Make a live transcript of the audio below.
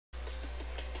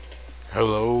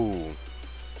Hello.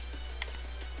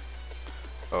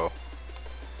 Oh,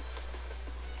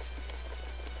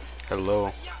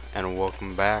 hello, and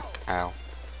welcome back. Ow.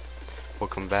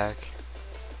 Welcome back.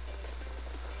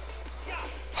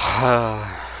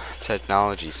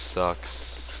 Technology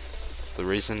sucks. The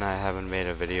reason I haven't made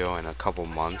a video in a couple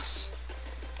months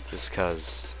is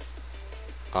because,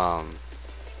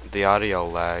 the audio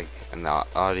lag and the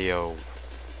audio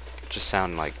just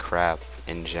sound like crap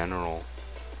in general.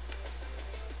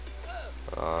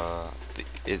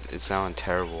 It sounded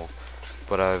terrible.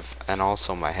 But and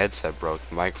also my headset broke,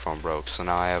 the microphone broke, so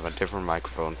now I have a different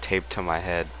microphone taped to my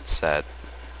headset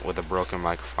with a broken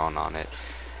microphone on it.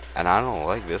 And I don't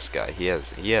like this guy. He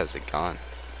has a gun.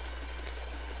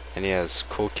 And he has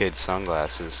cool kid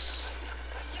sunglasses.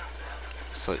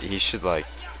 So he should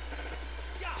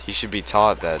be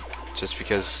taught that just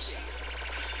because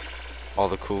all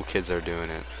the cool kids are doing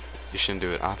it, you shouldn't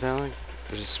do it. I feel like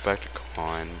there's a spectacle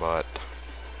coin, but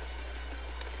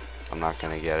I'm not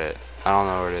gonna get it. I don't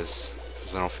know where it is,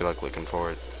 because I don't feel like looking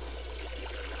for it.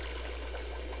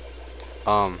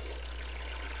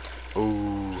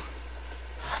 Ooh.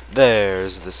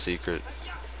 There's the secret.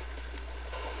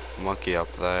 Monkey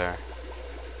up there.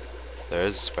 There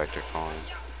is a specter coin.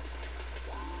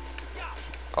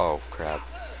 Oh, crap.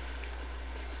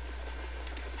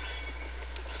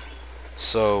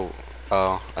 So,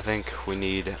 I think we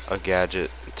need a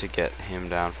gadget to get him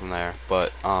down from there.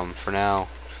 But, for now,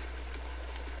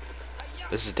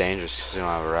 this is dangerous because you don't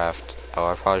have a raft. Oh,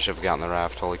 I probably should have gotten the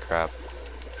raft. Holy crap.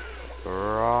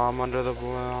 I'm under the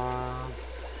block.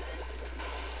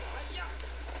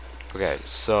 Okay,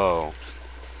 so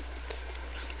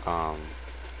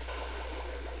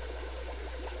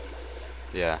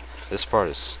yeah, this part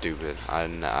is stupid.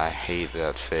 I hate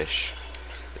that fish.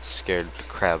 It scared the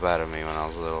crap out of me when I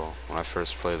was little, when I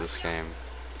first played this game.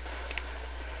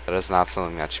 That is not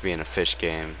something that should be in a fish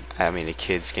game. I mean a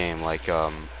kid's game like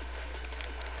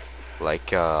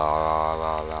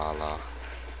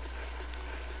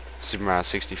Super Mario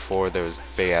 64, there was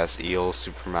big ass eel.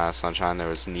 Super Mario Sunshine, there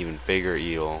was an even bigger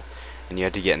eel, and you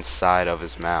had to get inside of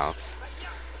his mouth.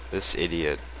 This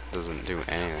idiot doesn't do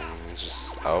anything. It's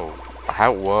just, oh,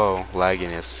 how, whoa,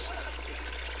 lagginess,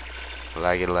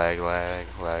 lagger.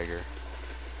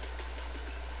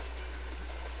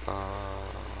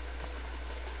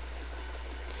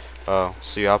 Oh,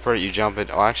 so you jump it.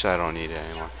 Oh, actually, I don't need it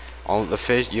anymore. All the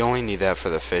fish, you only need that for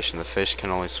the fish, and the fish can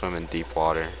only swim in deep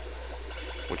water,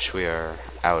 which we are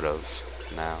out of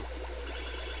now.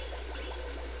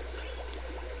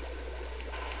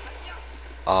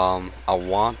 I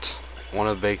want one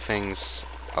of the big things.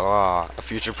 A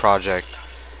future project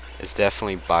is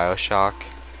definitely Bioshock,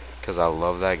 because I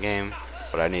love that game.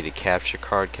 But I need a capture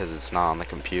card because it's not on the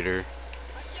computer.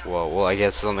 Well, I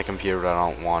guess it's on the computer, but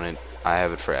I don't want it. I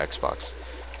have it for Xbox.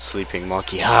 Sleeping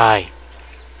monkey, hi.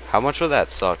 How much would that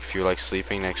suck if you were like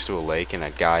sleeping next to a lake and a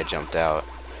guy jumped out?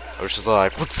 I was just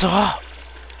like, what's up?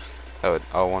 That would,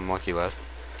 oh, one monkey left.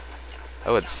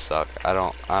 That would suck. I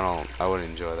wouldn't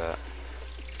enjoy that.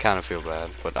 Kind of feel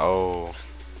bad, but oh.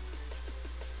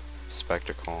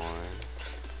 Specter coin.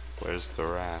 Where's the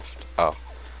raft? Oh.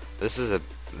 This is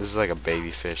like a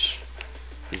baby fish.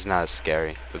 He's not as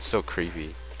scary, but it's so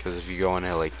creepy. Because if you go in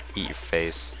there, like, eat your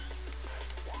face.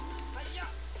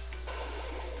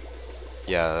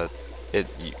 Yeah,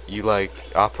 you like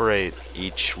operate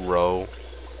each row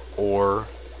or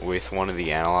with one of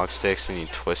the analog sticks and you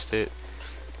twist it.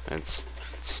 And it's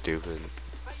stupid.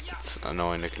 It's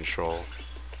annoying to control.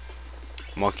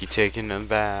 Monkey taking a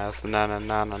bath, na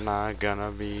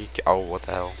gonna be. Oh, what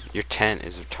the hell? Your tent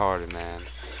is retarded, man.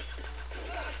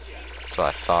 That's what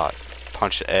I thought.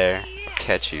 Punch the air, I'll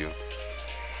catch you.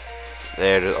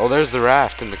 There it is. Oh, there's the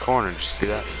raft in the corner. Did you see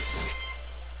that?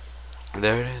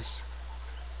 There it is.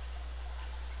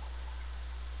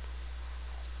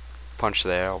 Punch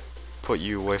there, I'll put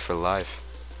you away for life.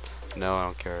 No, I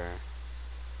don't care.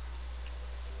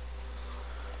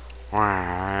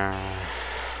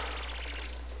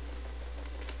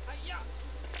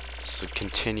 So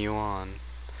continue on.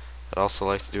 I'd also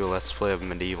like to do a let's play of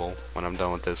Medieval when I'm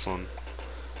done with this one.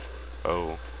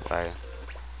 Oh, I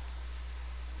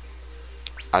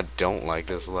don't like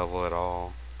this level at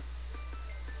all.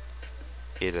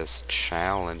 It is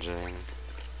challenging.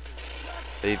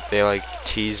 They like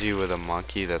tease you with a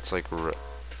monkey that's like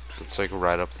it's like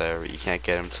right up there, but you can't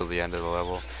get him till the end of the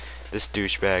level. This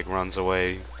douchebag runs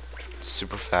away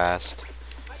super fast,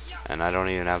 and I don't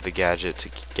even have the gadget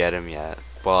to get him yet.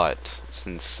 But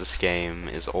since this game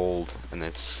is old and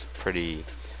it's pretty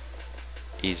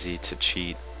easy to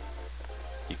cheat,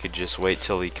 you could just wait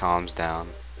till he calms down.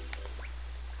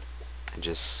 and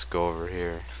just go over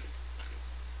here.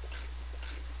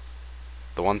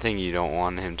 The one thing you don't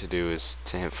want him to do is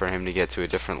for him to get to a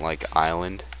different like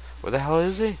island. Where the hell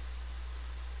is he?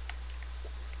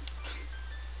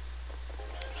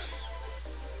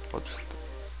 What?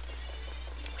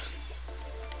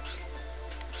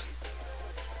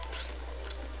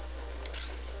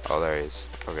 Oh, there he is.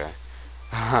 Okay.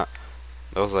 I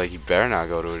was like, you better not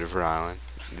go to a different island.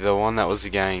 The one that was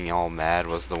getting all mad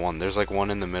was the one. There's like one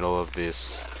in the middle of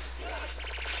this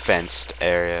fenced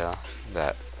area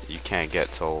that you can't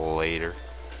get till later.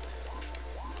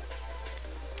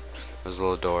 There's a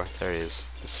little door. There he is.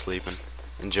 He's sleeping,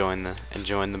 enjoying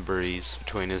the breeze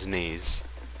between his knees.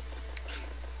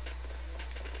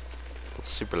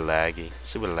 Super laggy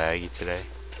today.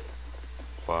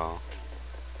 Wow.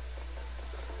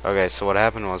 Okay, so what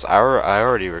happened was I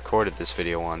already recorded this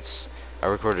video once. I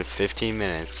recorded 15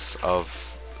 minutes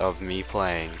of me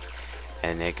playing,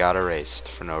 and it got erased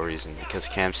for no reason because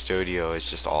Cam Studio is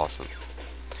just awesome.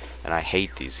 And I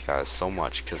hate these guys so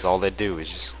much because all they do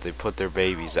is just they put their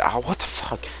babies. Ow, what the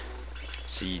fuck?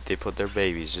 See, they put their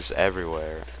babies just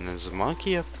everywhere, and there's a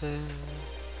monkey up there.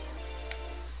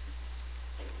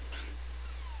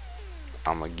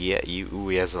 I'ma get you. Ooh,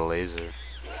 he has a laser.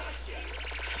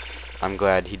 I'm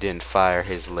glad he didn't fire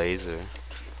his laser.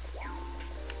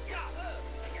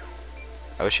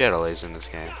 I wish he had a laser in this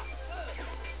game.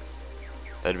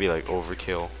 That'd be like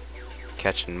overkill.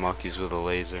 Catching monkeys with a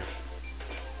laser.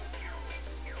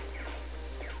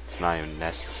 It's not even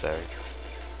necessary.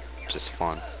 Just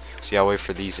fun. So yeah, I'll wait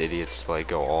for these idiots to like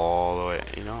go all the way.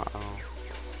 You know,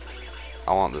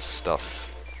 I want this stuff.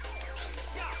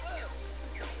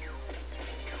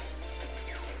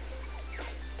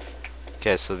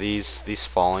 Okay, so these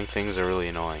falling things are really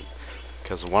annoying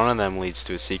because one of them leads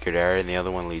to a secret area and the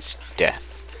other one leads to death.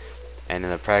 And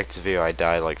in the practice video, I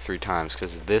died like 3 times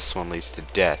because this one leads to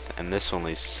death and this one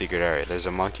leads to secret area. There's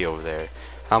a monkey over there.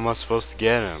 How am I supposed to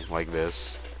get him? Like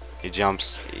this? He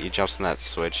jumps on that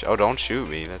switch. Oh, don't shoot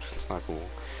me. That's not cool.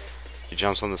 He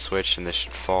jumps on the switch and this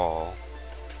should fall.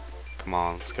 Come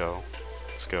on, let's go.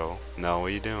 Let's go. No, what are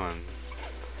you doing?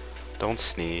 Don't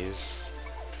sneeze.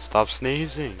 Stop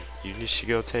sneezing. You should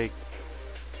go take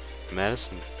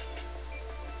medicine.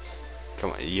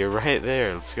 Come on, you're right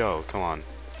there. Let's go. Come on.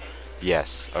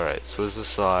 Yes. Alright, so this is a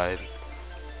slide.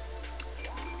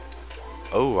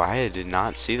 Oh, I did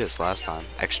not see this last time.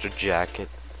 Extra jacket.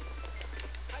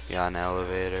 Got an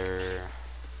elevator.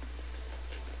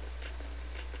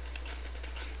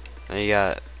 Then you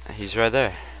got, he's right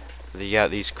there. Then you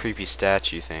got these creepy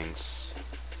statue things.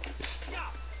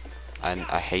 I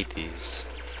hate these.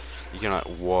 You can like,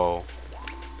 whoa.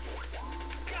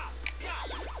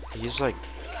 He's like,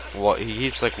 he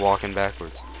keeps like walking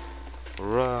backwards.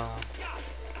 Rah.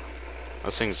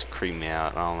 Those things creep me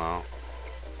out. I don't know.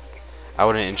 I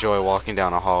wouldn't enjoy walking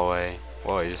down a hallway.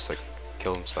 Whoa, he just like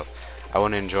killed himself. I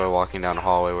wouldn't enjoy walking down a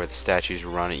hallway where the statues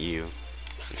run at you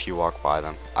if you walk by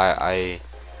them. I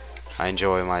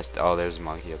enjoy my. Oh, there's a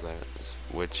monkey up there.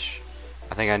 Which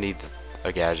I think I need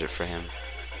a gadget for him.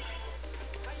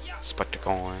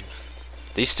 Spectacle.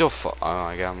 These still fall. Oh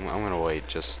my god, I'm gonna wait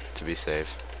just to be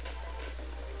safe.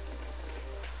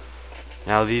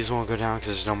 Now these won't go down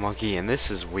because there's no monkey, and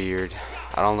this is weird.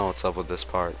 I don't know what's up with this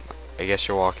part. I guess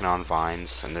you're walking on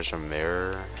vines, and there's a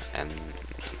mirror, and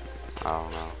I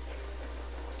don't know.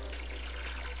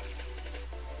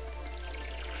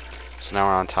 So now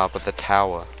we're on top of the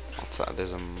tower.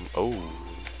 There's a oh.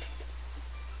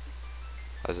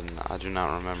 I do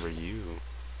not remember you,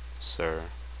 sir.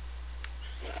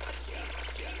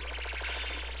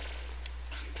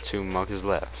 2 monkeys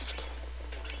left.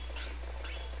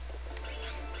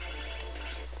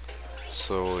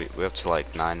 So we have to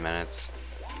like 9 minutes.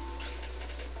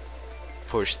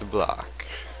 Push the block.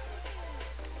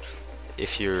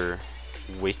 If you're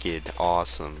wicked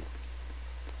awesome,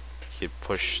 you could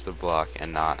push the block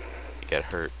and not get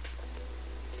hurt.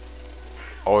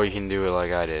 Or you can do it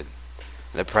like I did.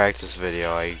 In the practice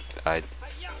video, I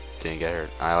didn't get hurt.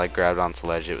 I like grabbed onto the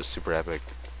ledge. It was super epic.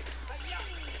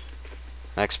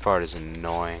 Next part is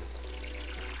annoying.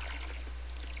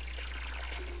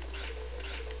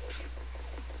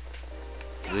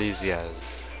 These guys.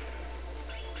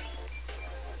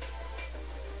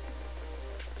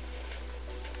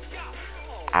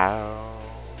 Ow.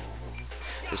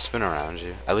 They spin around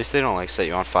you. At least they don't like set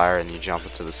you on fire and you jump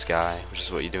into the sky, which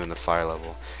is what you do in the fire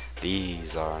level.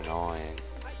 These are annoying.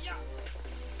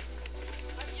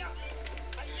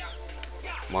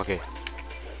 Monkey.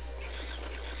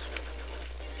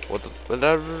 What the?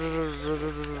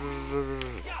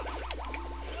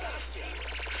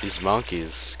 These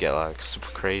monkeys get like super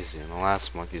crazy, and the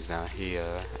last monkey's down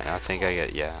here, and I think I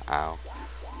get, yeah, ow.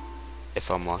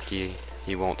 If I'm lucky,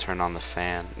 he won't turn on the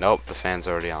fan. Nope, the fan's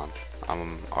already on.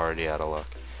 I'm already out of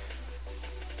luck.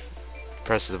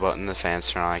 Press the button, the fan's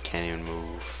turn on, I can't even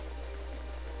move.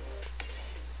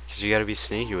 Because you gotta be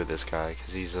sneaky with this guy,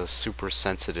 because he's a super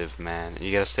sensitive man. And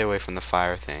you gotta stay away from the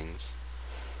fire things.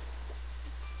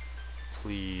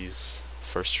 Please.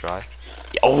 First try.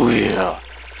 Oh yeah!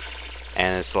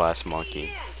 And it's the last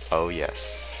monkey. Oh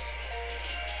yes.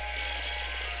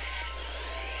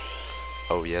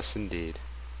 Oh yes indeed.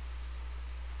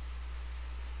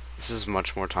 This is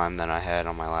much more time than I had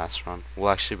on my last run. We'll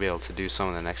actually be able to do some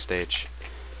of the next stage.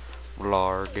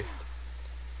 Blarg.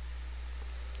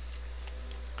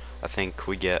 I think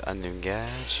we get a new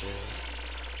gadget.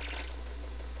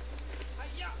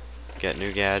 Get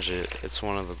new gadget. It's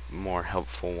one of the more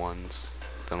helpful ones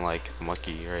than like the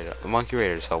monkey raider. The monkey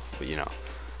raider is helpful, but you know,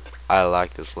 I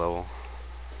like this level.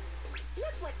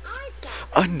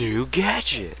 A new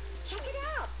gadget.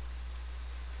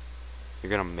 You're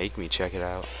gonna make me check it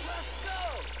out.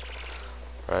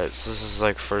 Alright, so this is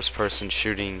like first person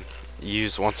shooting.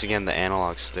 Use once again the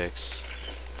analog sticks.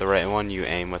 The right one you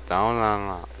aim with.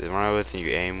 No. The right with you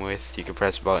aim with. You can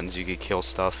press buttons, you can kill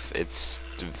stuff. It's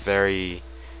very...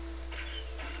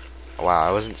 Wow,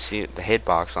 I wasn't seeing... The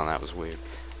hitbox on that was weird.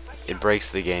 It breaks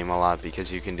the game a lot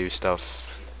because you can do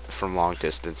stuff from long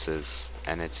distances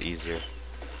and it's easier.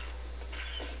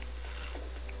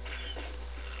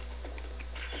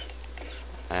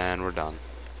 And we're done.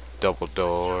 Double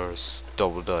doors.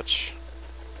 Double Dutch.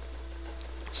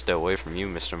 Stay away from you,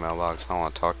 Mr. Mailbox. I don't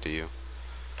want to talk to you.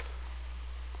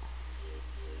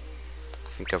 I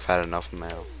think I've had enough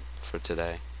mail for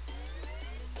today.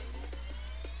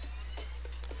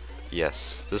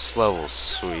 Yes, this level's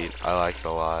sweet. I like it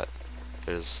a lot.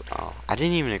 There's, I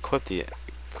didn't even equip the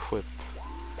equip.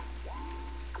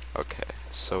 Okay,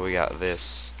 so we got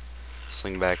this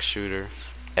slingback shooter,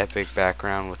 epic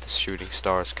background with the shooting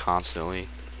stars constantly.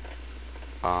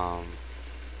 I'm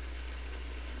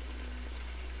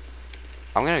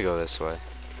gonna go this way.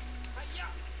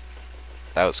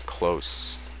 That was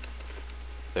close.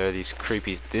 There are these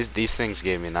creepy... These things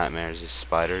gave me nightmares, these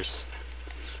spiders.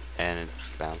 And it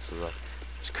bounces up.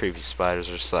 These creepy spiders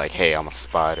are just like, hey, I'm a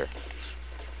spider.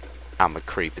 I'm a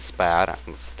creepy spider. I'm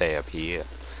gonna stay up here.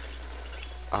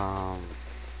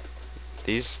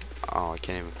 These... Oh, I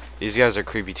can't even... These guys are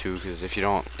creepy too, because if you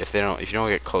don't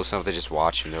get close enough, they just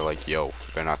watch you and they're like, yo, you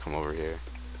better not come over here.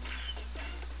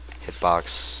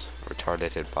 Hitbox.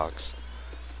 Retarded hitbox.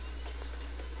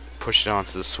 Push it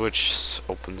onto the switch,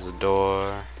 opens the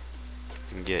door,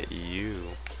 and get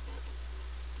you.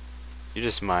 You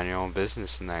just mind your own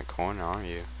business in that corner, aren't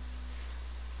you?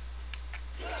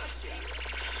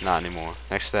 Not anymore.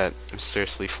 Next to that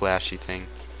mysteriously flashy thing.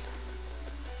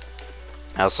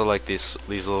 I also like these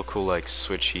little cool like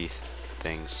switchy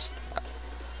things.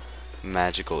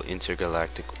 Magical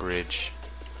intergalactic bridge.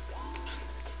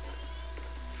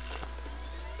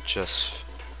 Just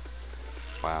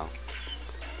wow.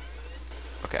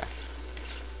 Okay.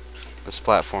 This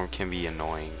platform can be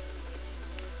annoying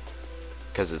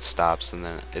because it stops and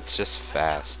then it's just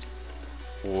fast.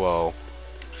 Whoa.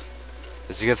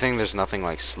 It's a good thing there's nothing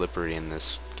like slippery in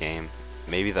this game.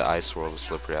 Maybe the ice world is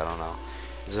slippery, I don't know.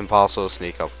 It's impossible to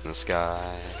sneak up in the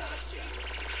sky.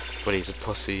 But he's a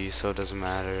pussy, so it doesn't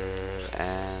matter.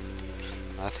 And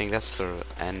I think that's the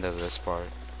end of this part.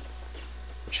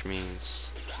 Which means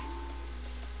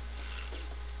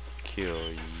kill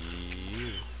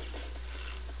you.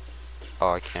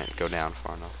 Oh, I can't go down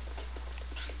far enough.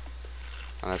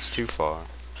 Oh, that's too far.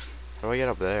 How do I get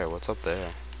up there? What's up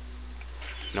there?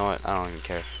 You know what? I don't even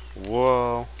care.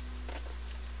 Whoa.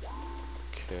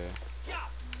 Okay.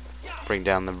 Bring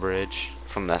down the bridge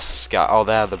from the sky. Oh,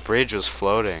 the bridge was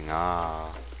floating.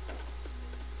 Ah.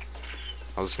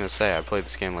 I was gonna say, I played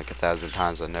this game like 1,000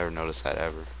 times. I never noticed that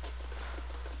ever.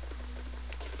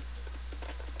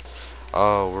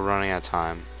 Oh, we're running out of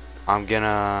time. I'm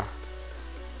gonna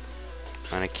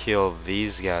kill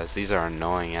these guys. These are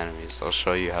annoying enemies. I'll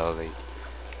show you how they...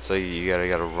 So you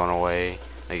gotta run away.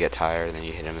 They get tired, and then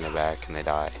you hit them in the back, and they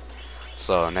die.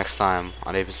 So next time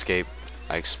on Ape Escape,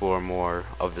 I explore more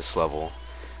of this level.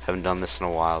 Haven't done this in a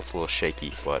while. It's a little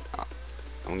shaky, but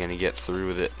I'm gonna get through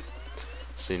with it.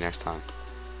 See you next time.